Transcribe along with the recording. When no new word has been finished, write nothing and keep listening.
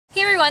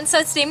everyone,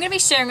 so today I'm going to be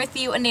sharing with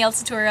you a nail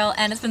tutorial,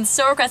 and it's been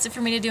so requested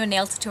for me to do a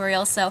nail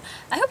tutorial, so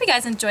I hope you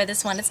guys enjoy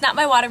this one. It's not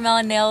my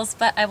watermelon nails,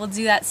 but I will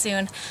do that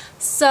soon.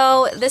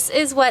 So this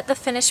is what the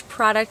finished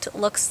product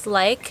looks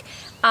like.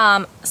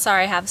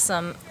 Sorry, I have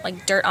some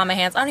like dirt on my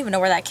hands. I don't even know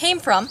where that came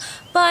from,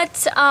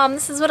 but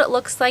this is what it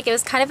looks like. It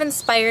was kind of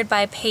inspired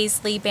by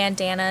Paisley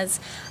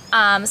bandanas,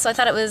 so I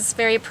thought it was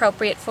very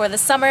appropriate for the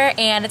summer,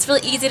 and it's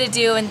really easy to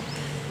do. And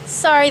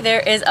sorry,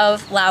 there is a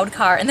loud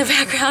car in the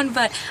background,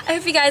 but I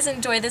hope you guys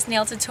enjoy this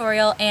nail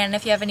tutorial, and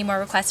if you have any more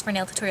requests for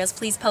nail tutorials,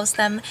 please post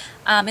them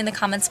in the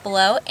comments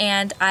below,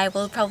 and I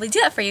will probably do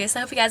that for you. So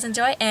I hope you guys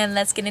enjoy, and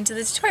let's get into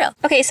the tutorial.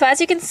 Okay, so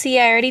as you can see,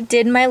 I already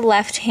did my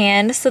left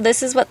hand, so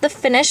this is what the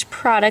finished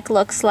product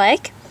looks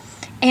like.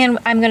 And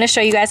I'm going to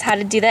show you guys how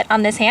to do that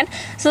on this hand.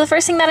 So the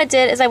first thing that I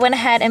did is I went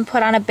ahead and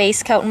put on a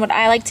base coat, and what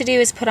I like to do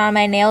is put on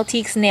my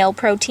Nailtique's Nail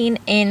Protein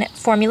in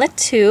Formula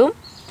 2.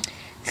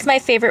 This is my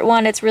favorite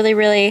one. It's really,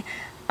 really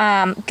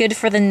good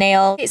for the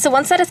nail. So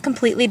once that is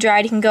completely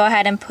dried, you can go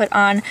ahead and put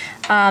on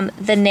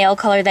the nail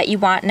color that you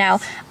want.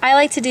 Now, I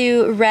like to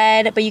do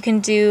red, but you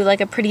can do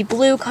like a pretty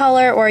blue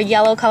color or a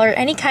yellow color,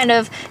 any kind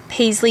of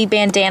Paisley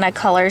bandana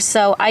color.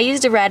 So I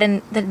used a red,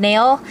 and the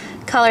nail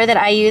color that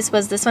I used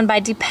was this one by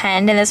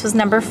Depend, and this was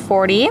number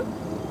 40.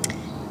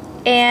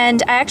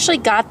 And I actually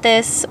got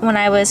this when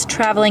I was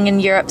traveling in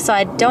Europe, so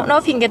I don't know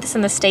if you can get this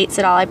in the States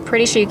at all. I'm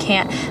pretty sure you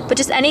can't, but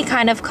just any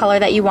kind of color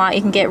that you want,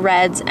 you can get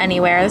reds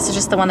anywhere. This is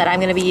just the one that I'm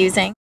going to be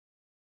using.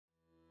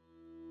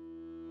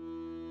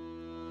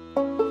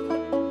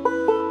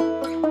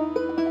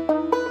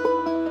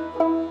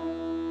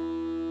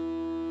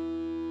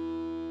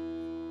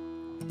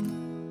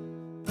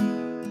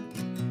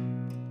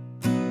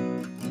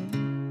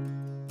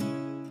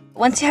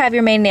 Once you have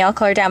your main nail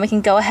color down, we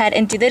can go ahead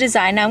and do the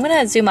design. Now I'm going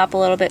to zoom up a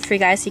little bit for you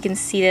guys so you can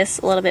see this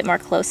a little bit more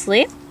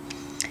closely.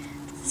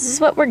 This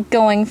is what we're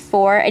going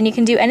for, and you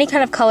can do any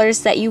kind of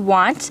colors that you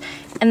want.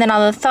 And then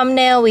on the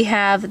thumbnail we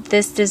have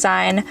this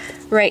design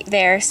right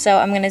there, so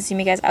I'm going to zoom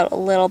you guys out a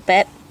little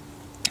bit.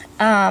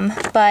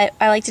 But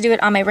I like to do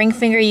it on my ring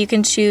finger. You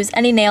can choose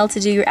any nail to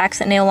do your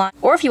accent nail on,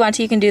 or if you want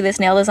to, you can do this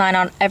nail design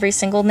on every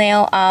single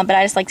nail, but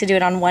I just like to do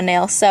it on one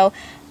nail. So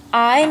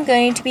I'm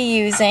going to be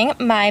using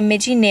my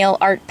Midgie nail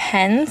art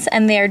pens,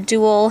 and they are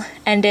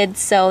dual-ended,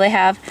 so they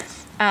have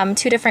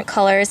two different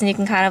colors, and you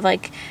can kind of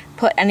like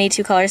put any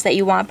two colors that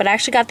you want. But I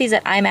actually got these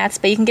at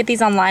IMATS, but you can get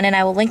these online, and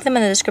I will link them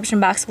in the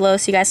description box below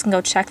so you guys can go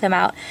check them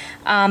out.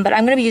 But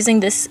I'm going to be using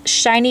this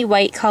shiny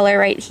white color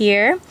right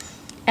here,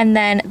 and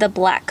then the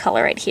black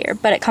color right here.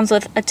 But it comes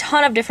with a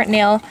ton of different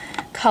nail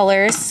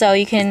colors, so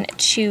you can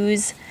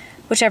choose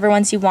whichever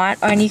ones you want,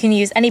 and you can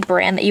use any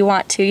brand that you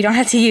want to. You don't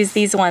have to use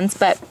these ones,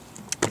 but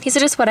these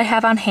are just what I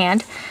have on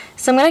hand.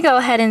 So I'm going to go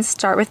ahead and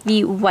start with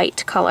the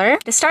white color.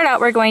 To start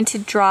out, we're going to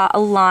draw a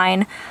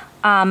line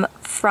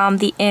from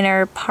the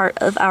inner part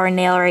of our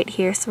nail right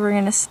here. So we're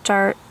going to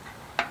start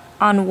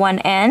on one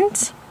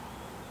end.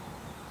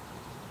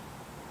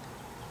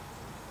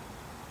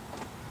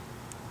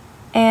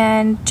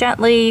 And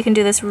gently, you can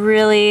do this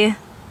really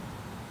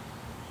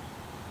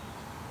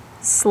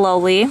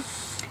slowly.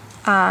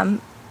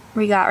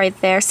 We got right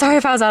there. Sorry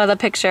if I was out of the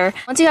picture.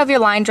 Once you have your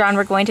line drawn,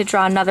 we're going to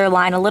draw another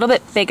line a little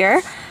bit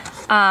bigger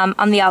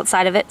on the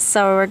outside of it.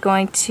 So we're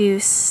going to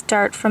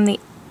start from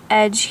the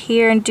edge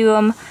here and do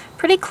them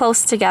pretty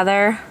close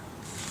together.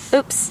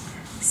 Oops.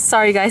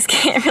 Sorry, you guys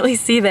can't really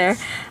see there.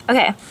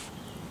 Okay,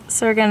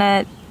 so we're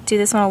gonna do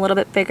this one a little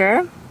bit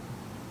bigger.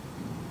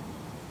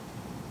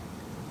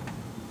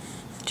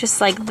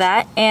 Just like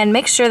that. And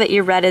make sure that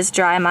your red is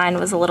dry. Mine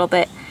was a little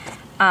bit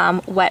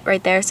wet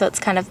right there, so it's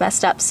kind of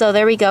messed up. So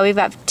there we go, we've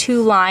got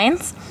two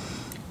lines,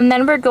 and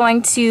then we're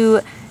going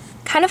to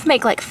kind of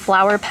make like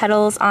flower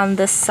petals on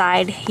this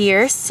side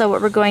here. So what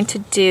we're going to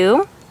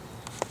do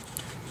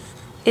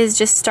is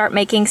just start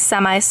making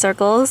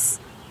semicircles,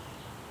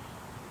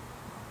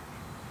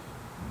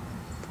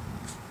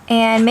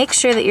 and make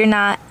sure that you're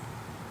not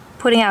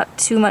putting out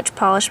too much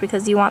polish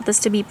because you want this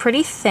to be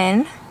pretty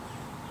thin.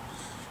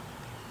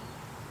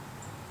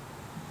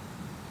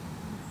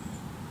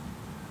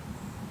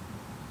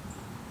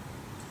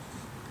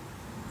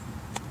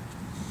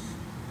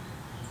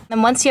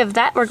 And once you have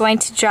that, we're going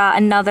to draw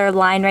another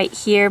line right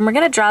here, and we're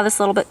going to draw this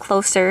a little bit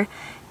closer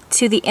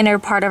to the inner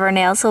part of our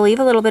nail, so leave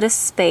a little bit of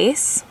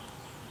space.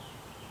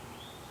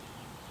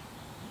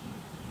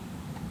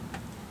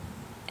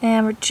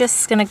 And we're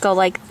just going to go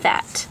like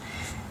that.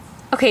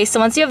 Okay, so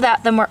once you have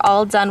that, then we're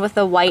all done with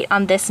the white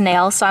on this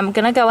nail, so I'm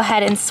going to go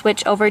ahead and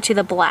switch over to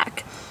the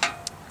black.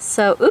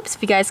 So, oops,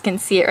 if you guys can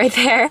see it right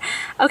there.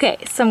 Okay,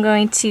 so I'm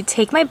going to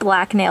take my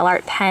black nail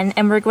art pen,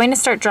 and we're going to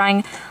start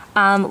drawing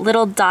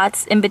little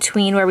dots in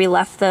between where we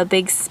left the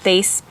big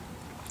space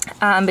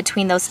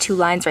between those two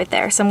lines right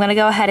there. So I'm going to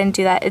go ahead and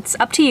do that. It's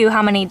up to you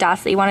how many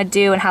dots that you want to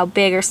do and how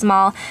big or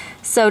small.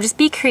 So just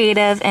be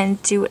creative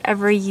and do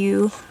whatever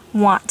you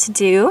want to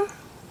do.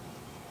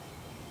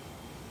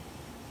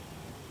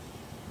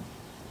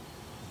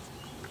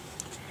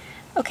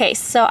 Okay,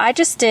 so I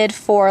just did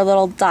 4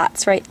 little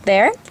dots right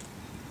there.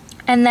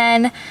 And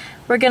then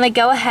we're gonna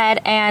go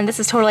ahead, and this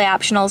is totally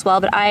optional as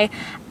well, but I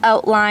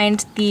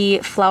outlined the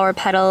flower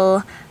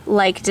petal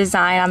like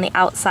design on the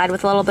outside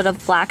with a little bit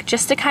of black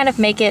just to kind of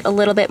make it a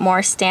little bit more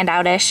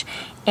standout-ish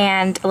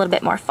and a little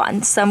bit more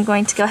fun. So I'm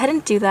going to go ahead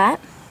and do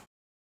that.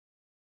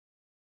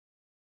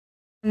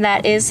 And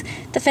that is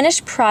the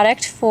finished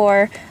product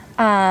for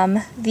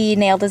the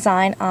nail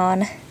design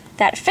on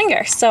that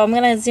finger. So I'm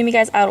going to zoom you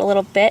guys out a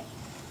little bit,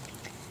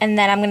 and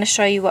then I'm going to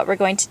show you what we're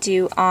going to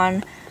do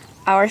on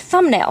our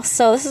thumbnail.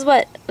 So this is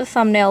what the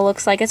thumbnail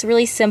looks like. It's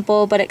really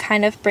simple, but it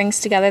kind of brings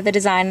together the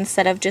design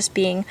instead of just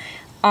being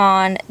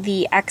on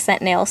the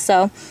accent nail.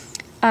 So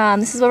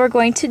this is what we're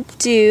going to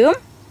do.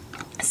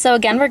 So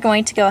again, we're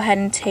going to go ahead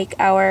and take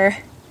our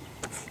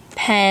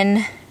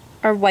pen,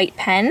 our white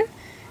pen,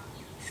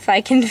 if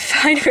I can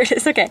find where it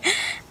is, okay.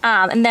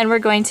 And then we're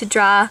going to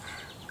draw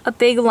a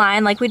big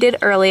line like we did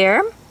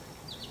earlier.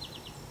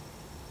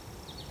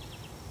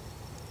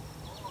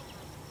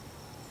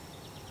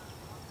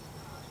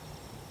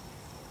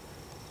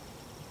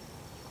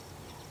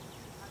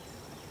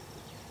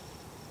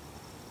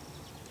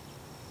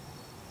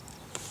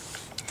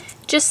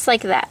 Just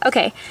like that.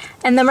 Okay,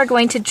 and then we're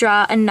going to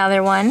draw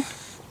another one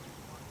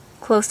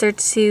closer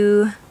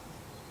to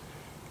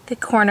the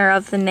corner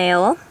of the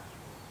nail.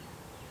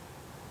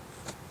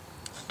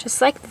 Just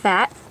like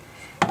that.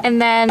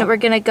 And then we're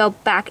gonna go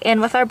back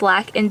in with our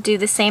black and do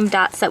the same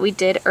dots that we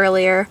did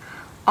earlier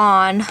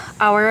on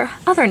our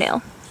other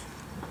nail.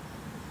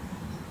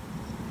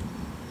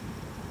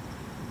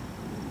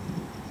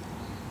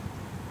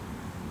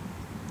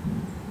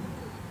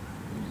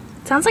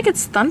 Sounds like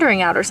it's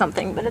thundering out or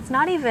something, but it's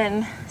not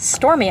even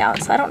stormy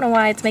out, so I don't know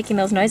why it's making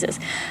those noises.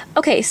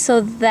 Okay,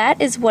 so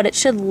that is what it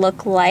should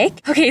look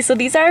like. Okay, so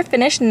these are our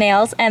finished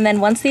nails, and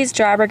then once these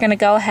dry, we're gonna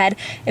go ahead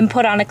and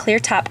put on a clear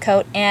top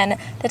coat, and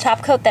the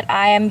top coat that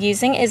I am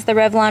using is the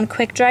Revlon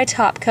Quick Dry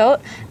Top Coat.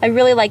 I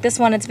really like this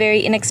one. It's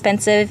very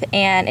inexpensive,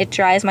 and it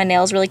dries my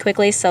nails really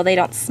quickly so they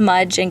don't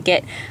smudge and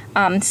get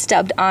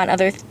stubbed on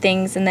other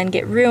things and then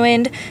get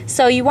ruined.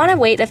 So you wanna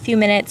wait a few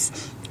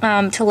minutes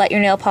to let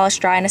your nail polish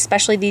dry, and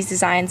especially these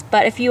designs.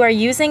 But if you are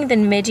using the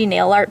Midgie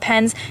nail art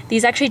pens,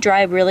 these actually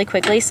dry really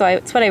quickly, so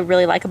that's what I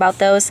really like about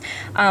those.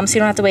 So you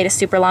don't have to wait a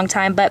super long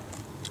time, but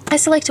I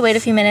still like to wait a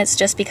few minutes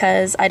just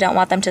because I don't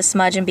want them to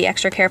smudge, and be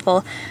extra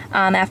careful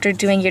after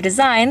doing your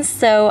designs.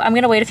 So I'm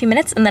gonna wait a few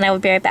minutes and then I will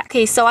be right back.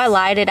 Okay, so I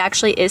lied, it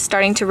actually is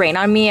starting to rain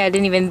on me.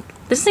 This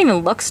doesn't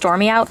even look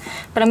stormy out,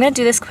 but I'm gonna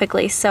do this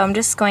quickly. So I'm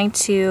just going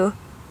to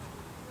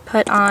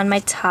put on my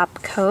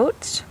top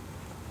coat.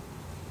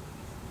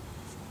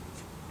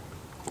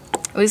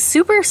 It was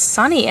super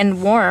sunny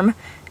and warm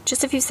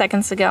just a few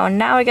seconds ago, and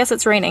now I guess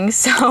it's raining,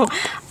 so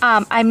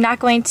I'm not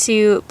going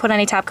to put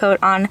any top coat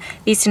on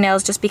these two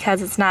nails just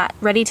because it's not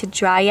ready to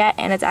dry yet,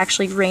 and it's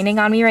actually raining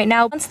on me right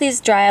now. Once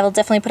these dry, I will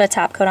definitely put a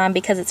top coat on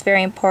because it's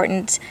very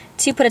important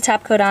to put a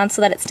top coat on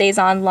so that it stays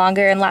on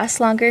longer and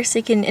lasts longer so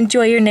you can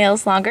enjoy your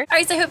nails longer.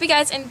 Alright, so I hope you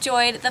guys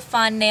enjoyed the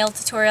fun nail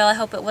tutorial. I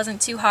hope it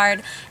wasn't too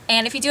hard,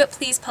 and if you do it,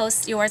 please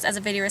post yours as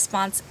a video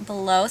response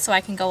below so I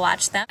can go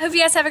watch them. I hope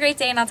you guys have a great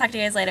day, and I'll talk to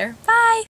you guys later. Bye!